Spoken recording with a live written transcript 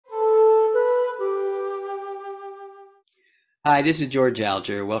Hi, this is George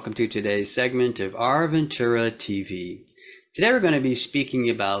Alger. Welcome to today's segment of Our Ventura TV. Today we're going to be speaking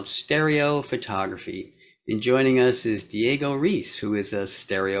about stereo photography. And joining us is Diego Ruiz, who is a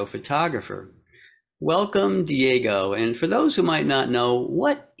stereo photographer. Welcome, Diego. And for those who might not know,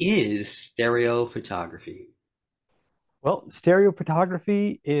 what is stereo photography? Well, stereo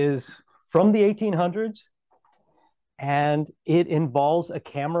photography is from the 1800s, and it involves a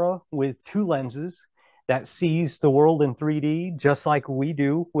camera with two lenses that sees the world in 3D, just like we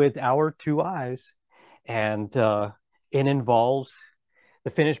do with our two eyes. And it involves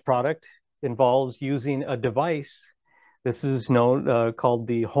the finished product, involves using a device. This is known called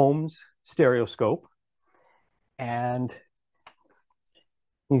the Holmes Stereoscope. And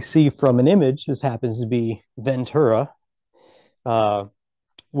you see from an image, this happens to be Ventura. Uh,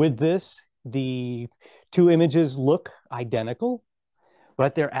 With this, the two images look identical,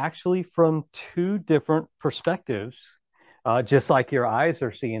 but they're actually from two different perspectives, just like your eyes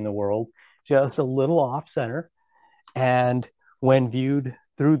are seeing the world, just a little off center. And when viewed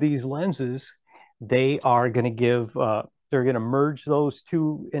through these lenses, they are going to they're going to merge those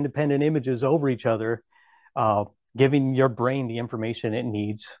two independent images over each other, giving your brain the information it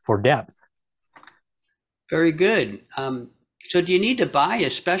needs for depth. Very good. So do you need to buy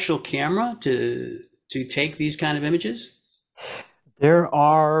a special camera to take these kind of images? There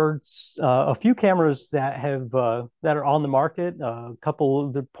are a few cameras that are on the market. A couple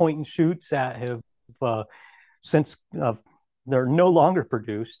of the point and shoots that have uh, since they're no longer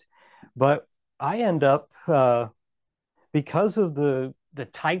produced. But I end up because of the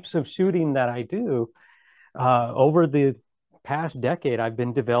types of shooting that I do over the past decade. I've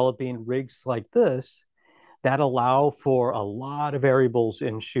been developing rigs like this that allow for a lot of variables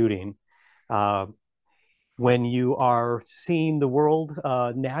in shooting. Uh, when you are seeing the world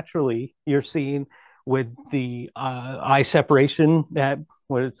naturally, you're seeing with the eye separation at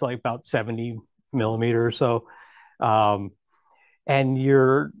what it's like about 70 millimeters or so. And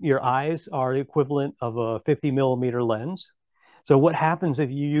your eyes are the equivalent of a 50 millimeter lens. So what happens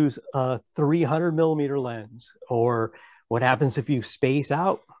if you use a 300 millimeter lens, or what happens if you space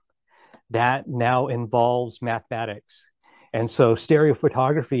out? That now involves mathematics. And so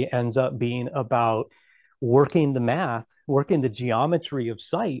stereophotography ends up being about working the math, working the geometry of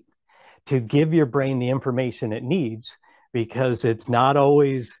sight to give your brain the information it needs, because it's not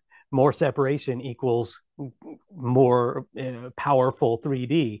always more separation equals more powerful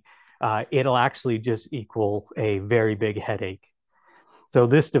 3D. It'll actually just equal a very big headache. So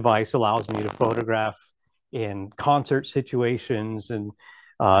this device allows me to photograph in concert situations and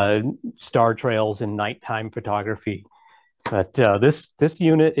uh, star trails and nighttime photography. But this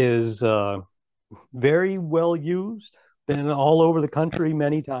unit is very well used. Been all over the country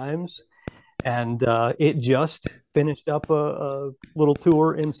many times, and it just finished up a little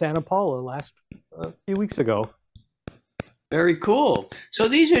tour in Santa Paula last few weeks ago. Very cool. So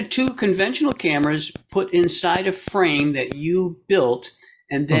these are two conventional cameras put inside a frame that you built,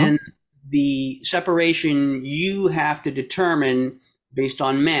 and Mhm. then the separation you have to determine based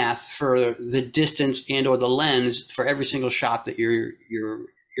on math for the distance and or the lens for every single shot that you're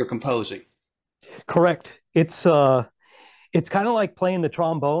composing. Correct. It's kind of like playing the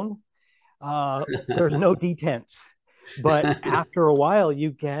trombone. There's no detents, but after a while,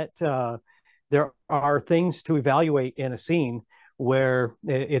 you get there are things to evaluate in a scene where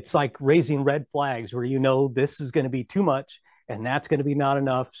it's like raising red flags, where you know this is going to be too much and that's going to be not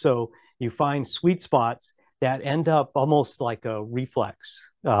enough. So you find sweet spots that end up almost like a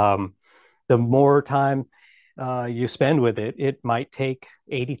reflex. The more time you spend with it, it might take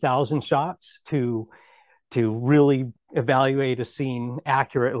 80,000 shots to really evaluate a scene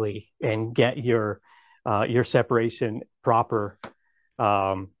accurately and get your separation proper.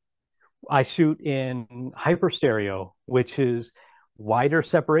 Um, I shoot in hyper stereo, which is wider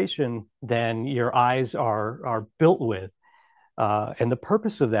separation than your eyes are built with. And the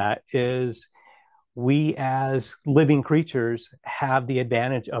purpose of that is we as living creatures have the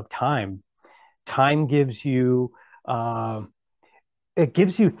advantage of time. Time gives you uh, it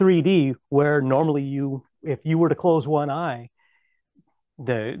gives you 3D where normally if you were to close one eye,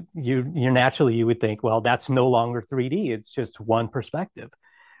 you naturally you would think, well, that's no longer 3D. It's just one perspective.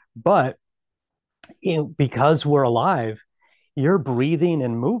 But because we're alive, you're breathing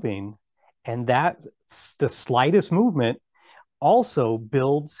and moving, and that's the slightest movement also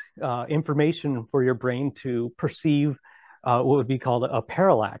builds information for your brain to perceive what would be called a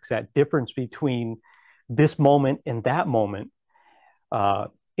parallax, that difference between this moment and that moment. Uh,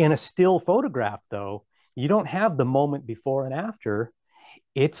 in a still photograph, though, you don't have the moment before and after.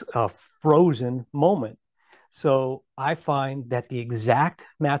 It's a frozen moment. So I find that the exact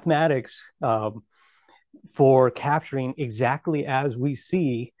mathematics for capturing exactly as we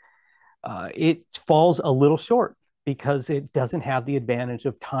see, it falls a little short because it doesn't have the advantage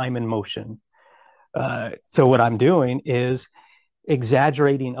of time and motion. So what I'm doing is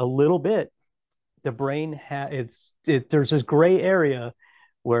exaggerating a little bit. The brain there's this gray area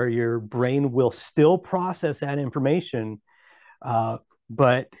where your brain will still process that information, uh,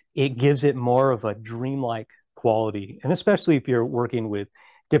 but it gives it more of a dreamlike quality. And especially if you're working with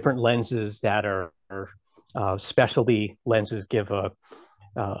different lenses that are specialty lenses, give a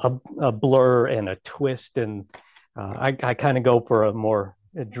blur and a twist. And I kind of go for a more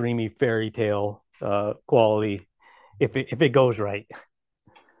dreamy fairy tale quality if it goes right.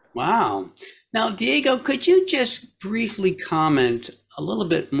 Wow. Now, Diego, could you just briefly comment a little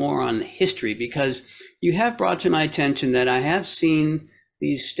bit more on history? Because you have brought to my attention that I have seen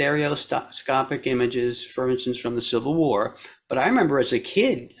these stereoscopic images, for instance, from the Civil War. But I remember as a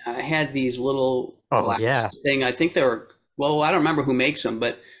kid, I had these little Oh glass yeah. thing. I think they were, well, I don't remember who makes them,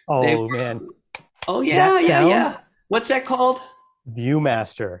 but they Oh man, were, oh, that yeah, yeah, sound, yeah. What's that called?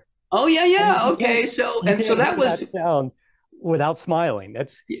 Viewmaster. Oh, yeah, I mean, yeah. Okay. So, you and so can't that hear that was, sound without smiling.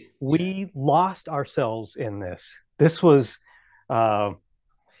 That's yeah. We lost ourselves in this. This was uh,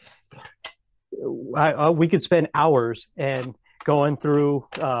 we could spend hours and going through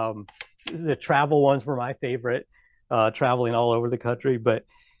the travel ones were my favorite, traveling all over the country. But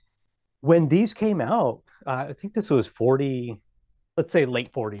when these came out, I think this was 40, let's say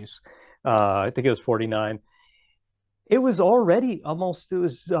late 40s. I think it was 49. It was already almost, it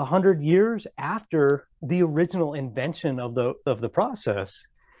was 100 years after the original invention of the process.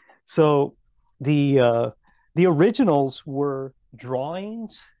 So the originals were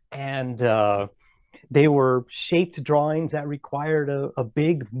drawings, and they were shaped drawings that required a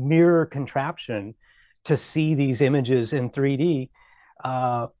big mirror contraption to see these images in 3D.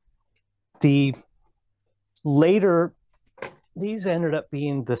 The later These ended up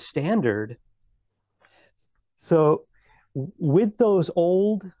being the standard. So with those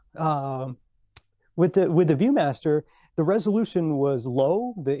old with the ViewMaster, the resolution was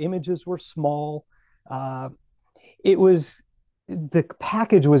low, the images were small. Uh, it was the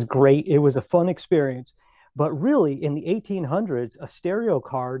package was great. It was a fun experience. But really, in the 1800s, a stereo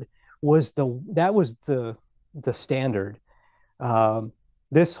card was the standard. Um,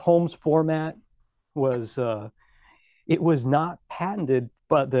 this Holmes format was it was not patented,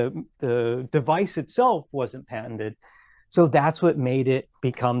 but the device itself wasn't patented. So that's what made it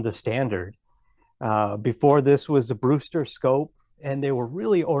become the standard. Before this was the Brewster scope, and they were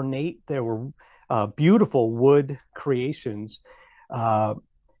really ornate. They were beautiful wood creations. Uh,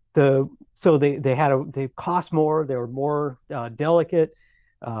 they cost more. They were more delicate,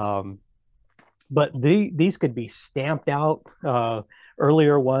 um, but these could be stamped out.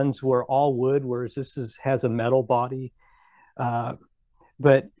 Earlier ones were all wood, whereas has a metal body. Uh,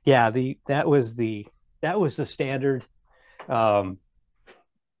 but yeah, the that was the standard. Um,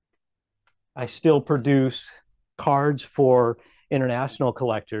 I still produce cards for international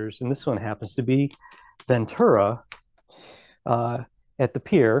collectors, and this one happens to be Ventura uh, at the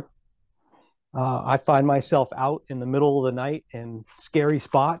pier. I find myself out in the middle of the night in scary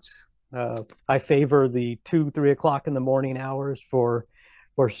spots. I favor the 2, 3 o'clock in the morning hours for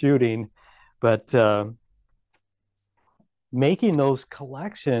shooting, but making those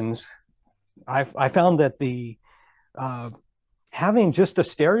collections, I found that the uh, having just a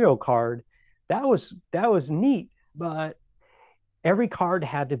stereo card that was neat, but every card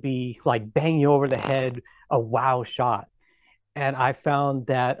had to be like bang you over the head, a wow shot. And I found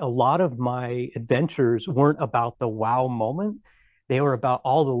that a lot of my adventures weren't about the wow moment. They were about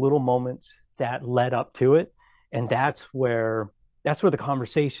all the little moments that led up to it. And that's where the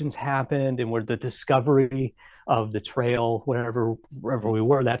conversations happened and where the discovery of the trail, wherever we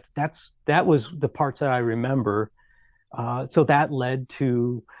were. That was the parts that I remember. So that led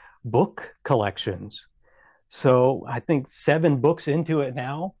to book collections. So I think 7 books into it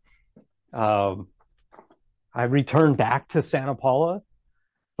now. Um, I returned back to Santa Paula,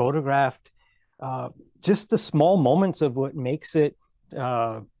 photographed uh, just the small moments of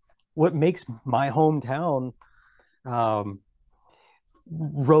uh, what makes my hometown um,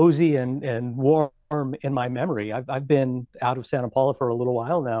 rosy and warm in my memory. I've been out of Santa Paula for a little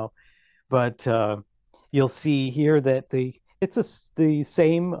while now, but you'll see here that the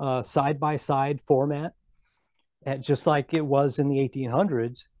same side by side format, just like it was in the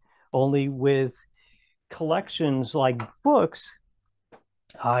 1800s, only with collections like books.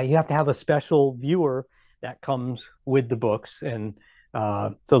 You have to have a special viewer that comes with the books, and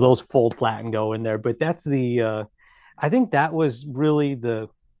So those fold flat and go in there. But that's I think that was really the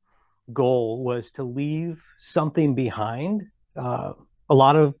goal, was to leave something behind. Uh, a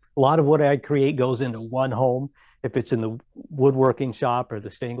lot of what I create goes into one home. If it's in the woodworking shop or the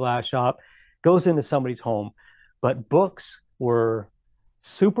stained glass shop, goes into somebody's home. But books were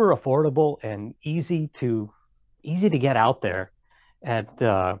super affordable and easy to get out there, and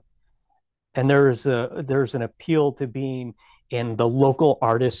there's an appeal to being in the local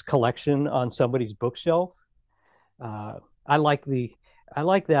artist collection on somebody's bookshelf. Uh, I like the I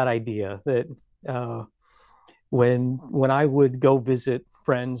like that idea that uh, when I would go visit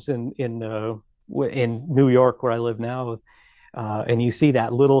friends in New York where I live now, and you see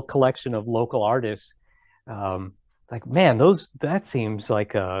that little collection of local artists, um, like, man, those that seems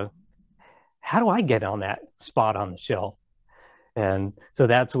like how do I get on that spot on the shelf? And so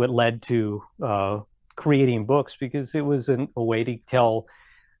that's what led to creating books, because it was a way to tell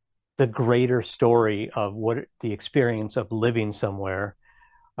the greater story of what the experience of living somewhere,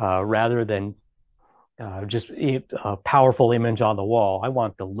 rather than just a powerful image on the wall. I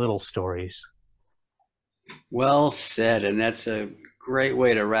want the little stories. Well said. And that's a great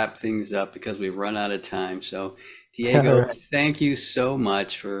way to wrap things up because we've run out of time. So, Diego, Right. thank you so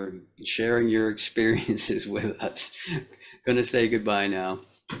much for sharing your experiences with us. Going to say goodbye now.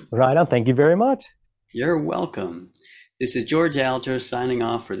 Right on. Thank you very much. You're welcome. This is George Alger signing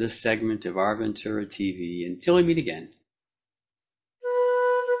off for this segment of Our Ventura TV. Until we meet again.